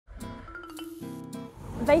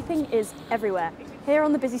Vaping is everywhere. Here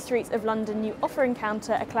on the busy streets of London, you often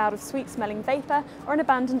encounter a cloud of sweet-smelling vapour or an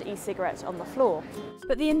abandoned e-cigarette on the floor.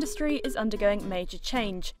 But the industry is undergoing major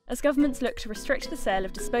change, as governments look to restrict the sale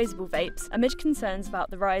of disposable vapes amid concerns about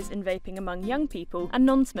the rise in vaping among young people and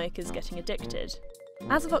non-smokers getting addicted.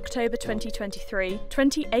 As of October 2023,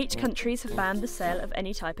 28 countries have banned the sale of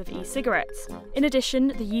any type of e-cigarettes. In addition,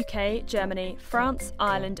 the UK, Germany, France,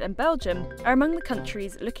 Ireland and Belgium are among the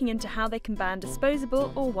countries looking into how they can ban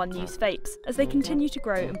disposable or one-use vapes, as they continue to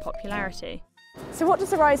grow in popularity. So what does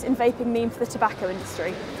the rise in vaping mean for the tobacco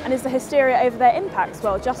industry? And is the hysteria over their impacts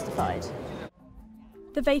well justified?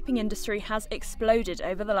 The vaping industry has exploded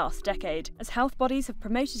over the last decade, as health bodies have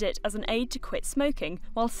promoted it as an aid to quit smoking,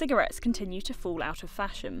 while cigarettes continue to fall out of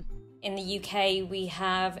fashion. In the UK, we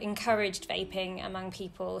have encouraged vaping among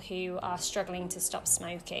people who are struggling to stop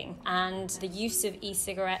smoking, and the use of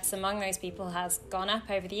e-cigarettes among those people has gone up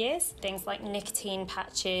over the years. Things like nicotine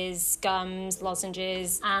patches, gums,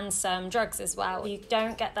 lozenges, and some drugs as well. You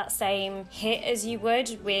don't get that same hit as you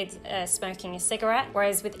would with smoking a cigarette,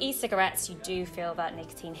 whereas with e-cigarettes you do feel that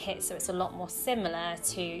nicotine hit, so it's a lot more similar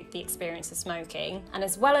to the experience of smoking. And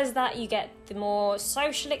as well as that, you get the more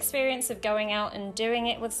social experience of going out and doing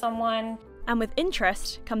it with someone. And with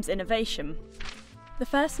interest comes innovation. The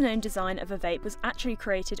first known design of a vape was actually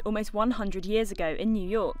created almost 100 years ago in New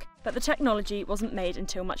York, but the technology wasn't made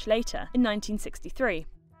until much later, in 1963.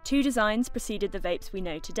 Two designs preceded the vapes we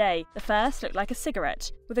know today. The first looked like a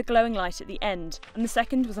cigarette, with a glowing light at the end, and the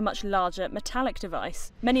second was a much larger metallic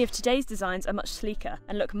device. Many of today's designs are much sleeker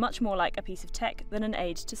and look much more like a piece of tech than an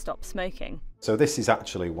aid to stop smoking. So this is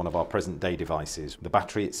actually one of our present day devices. The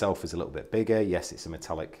battery itself is a little bit bigger. Yes, it's a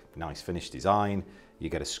metallic, nice finished design. You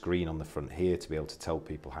get a screen on the front here to be able to tell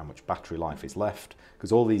people how much battery life is left.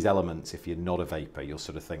 Because all these elements, if you're not a vapor, you'll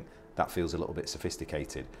sort of think that feels a little bit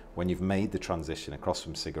sophisticated. When you've made the transition across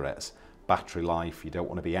from cigarettes, battery life, you don't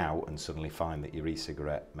want to be out and suddenly find that your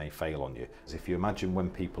e-cigarette may fail on you. As if you imagine when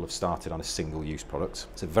people have started on a single-use product,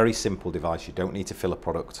 it's a very simple device. You don't need to fill a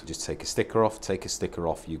product. Just take a sticker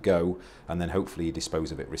off, you go, and then hopefully you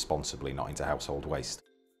dispose of it responsibly, not into household waste.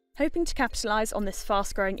 Hoping to capitalise on this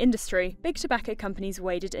fast-growing industry, big tobacco companies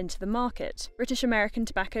waded into the market. British American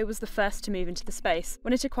Tobacco was the first to move into the space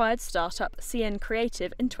when it acquired startup CN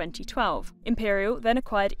Creative in 2012. Imperial then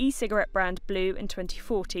acquired e-cigarette brand Blue in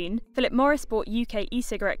 2014, Philip Morris bought UK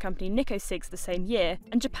e-cigarette company NicoCigs the same year,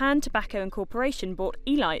 and Japan Tobacco Incorporation bought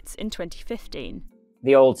e-lights in 2015.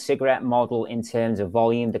 The old cigarette model in terms of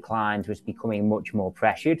volume declines was becoming much more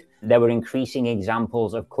pressured. There were increasing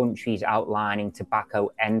examples of countries outlining tobacco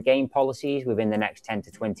endgame policies within the next 10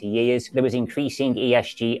 to 20 years. There was increasing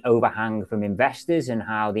ESG overhang from investors and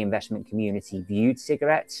how the investment community viewed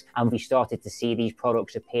cigarettes. And we started to see these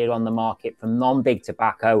products appear on the market from non-big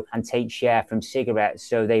tobacco and take share from cigarettes,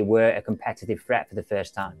 so they were a competitive threat for the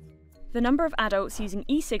first time. The number of adults using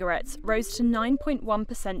e-cigarettes rose to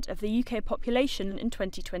 9.1% of the UK population in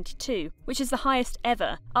 2022, which is the highest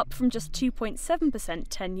ever, up from just 2.7%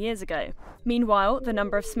 10 years ago. Meanwhile, the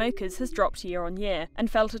number of smokers has dropped year on year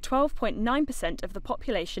and fell to 12.9% of the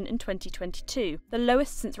population in 2022, the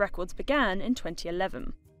lowest since records began in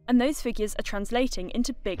 2011. And those figures are translating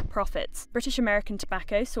into big profits. British American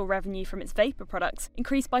Tobacco saw revenue from its vapour products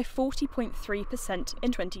increase by 40.3%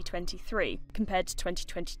 in 2023 compared to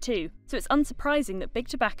 2022, so it's unsurprising that big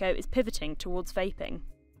tobacco is pivoting towards vaping.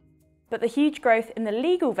 But the huge growth in the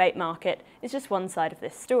legal vape market is just one side of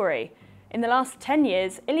this story. In the last 10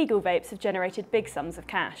 years, illegal vapes have generated big sums of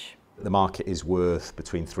cash. The market is worth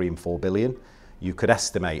between 3 and 4 billion. You could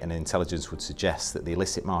estimate, and intelligence would suggest, that the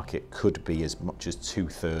illicit market could be as much as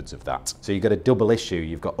 2/3 of that. So you've got a double issue.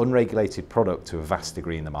 You've got unregulated product to a vast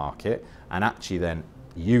degree in the market, and actually then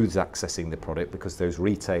youths accessing the product because those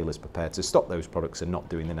retailers prepared to stop those products are not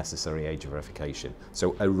doing the necessary age verification.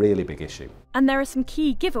 So a really big issue. And there are some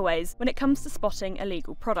key giveaways when it comes to spotting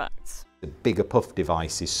illegal products. The bigger puff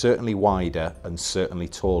device is certainly wider and certainly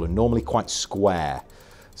taller, normally quite square.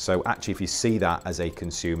 So actually, if you see that as a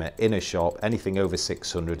consumer in a shop, anything over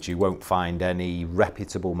 600, you won't find any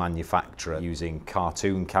reputable manufacturer using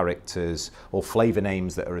cartoon characters or flavour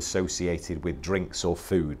names that are associated with drinks or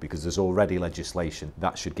food, because there's already legislation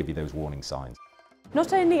that should give you those warning signs.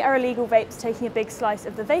 Not only are illegal vapes taking a big slice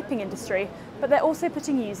of the vaping industry, but they're also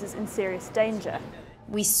putting users in serious danger.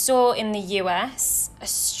 We saw in the US a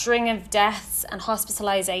string of deaths and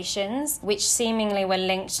hospitalizations which seemingly were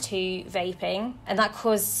linked to vaping, and that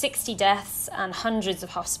caused 60 deaths and hundreds of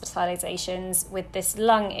hospitalizations with this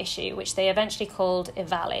lung issue, which they eventually called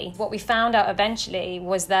EVALI. What we found out eventually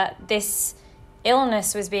was that this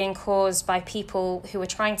illness was being caused by people who were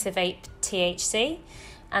trying to vape THC,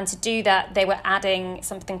 And to do that, they were adding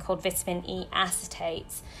something called vitamin E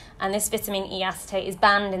acetate. And this vitamin E acetate is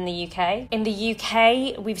banned in the UK. In the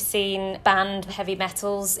UK, we've seen banned heavy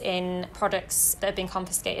metals in products that have been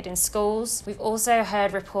confiscated in schools. We've also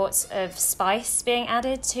heard reports of spice being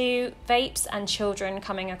added to vapes and children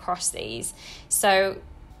coming across these. So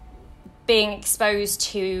being exposed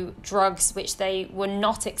to drugs which they were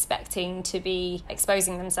not expecting to be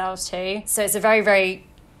exposing themselves to. So it's a very, very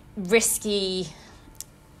risky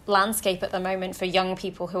landscape at the moment for young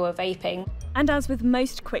people who are vaping. And as with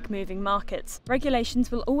most quick-moving markets,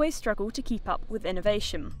 regulations will always struggle to keep up with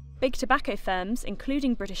innovation. Big tobacco firms,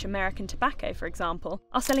 including British American Tobacco for example,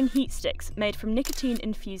 are selling heat sticks made from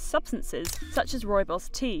nicotine-infused substances such as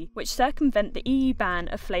rooibos tea, which circumvent the EU ban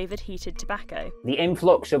of flavoured heated tobacco. The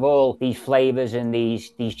influx of all these flavours and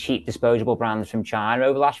these cheap disposable brands from China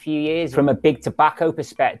over the last few years, from a big tobacco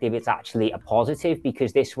perspective, it's actually a positive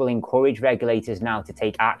because this will encourage regulators now to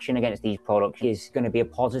take action against these products. It's going to be a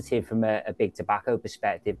positive from a big tobacco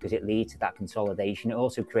perspective because it leads to that consolidation. It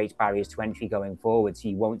also creates barriers to entry going forward, so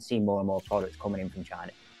you won't see more and more products coming in from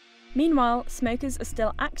China. Meanwhile, smokers are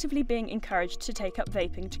still actively being encouraged to take up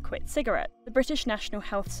vaping to quit cigarettes. The British National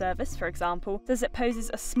Health Service, for example, says it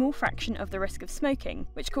poses a small fraction of the risk of smoking,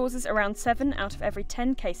 which causes around 7 out of every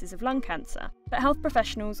 10 cases of lung cancer. But health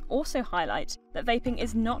professionals also highlight that vaping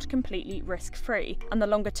is not completely risk-free, and the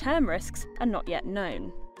longer-term risks are not yet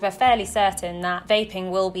known. We're fairly certain that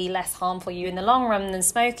vaping will be less harmful for you in the long run than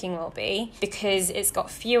smoking will be because it's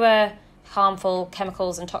got fewer harmful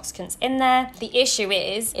chemicals and toxicants in there. The issue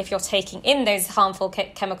is if you're taking in those harmful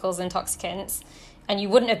chemicals and toxicants and you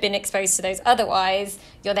wouldn't have been exposed to those otherwise,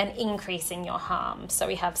 you're then increasing your harm. So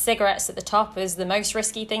we have cigarettes at the top as the most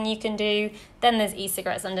risky thing you can do, then there's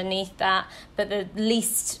e-cigarettes underneath that, but the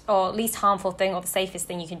least harmful thing or the safest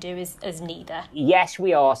thing you can do is neither. Yes,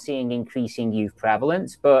 we are seeing increasing youth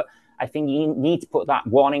prevalence, but I think you need to put that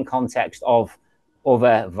one in context of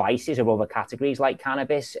other vices or other categories like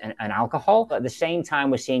cannabis and alcohol. But at the same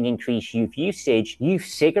time, we're seeing increased youth usage. Youth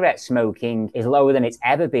cigarette smoking is lower than it's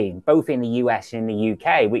ever been, both in the US and in the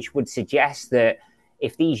UK, which would suggest that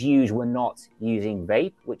if these youths were not using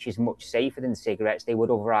vape, which is much safer than cigarettes, they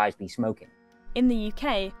would otherwise be smoking. In the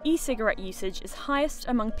UK, e-cigarette usage is highest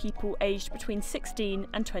among people aged between 16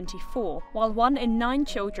 and 24, while 1 in 9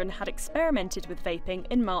 children had experimented with vaping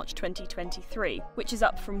in March 2023, which is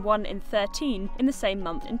up from 1 in 13 in the same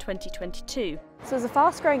month in 2022. So as a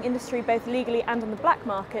fast-growing industry both legally and on the black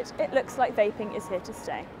market, it looks like vaping is here to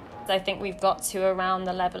stay. I think we've got to around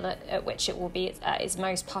the level at which it will be at its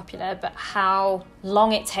most popular, but how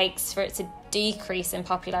long it takes for it to decrease in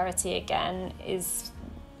popularity again is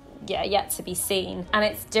yet to be seen. And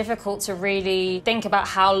it's difficult to really think about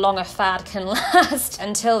how long a fad can last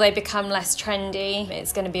until they become less trendy.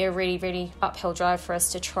 It's going to be a really, really uphill drive for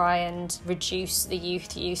us to try and reduce the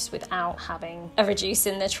youth use without having a reduce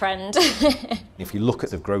in the trend. If you look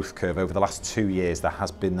at the growth curve over the last 2 years, there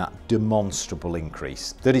has been that demonstrable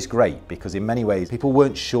increase. That is great because in many ways people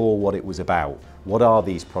weren't sure what it was about. What are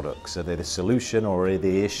these products? Are they the solution or are they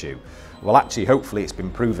the issue? Well, actually, hopefully it's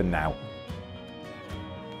been proven now.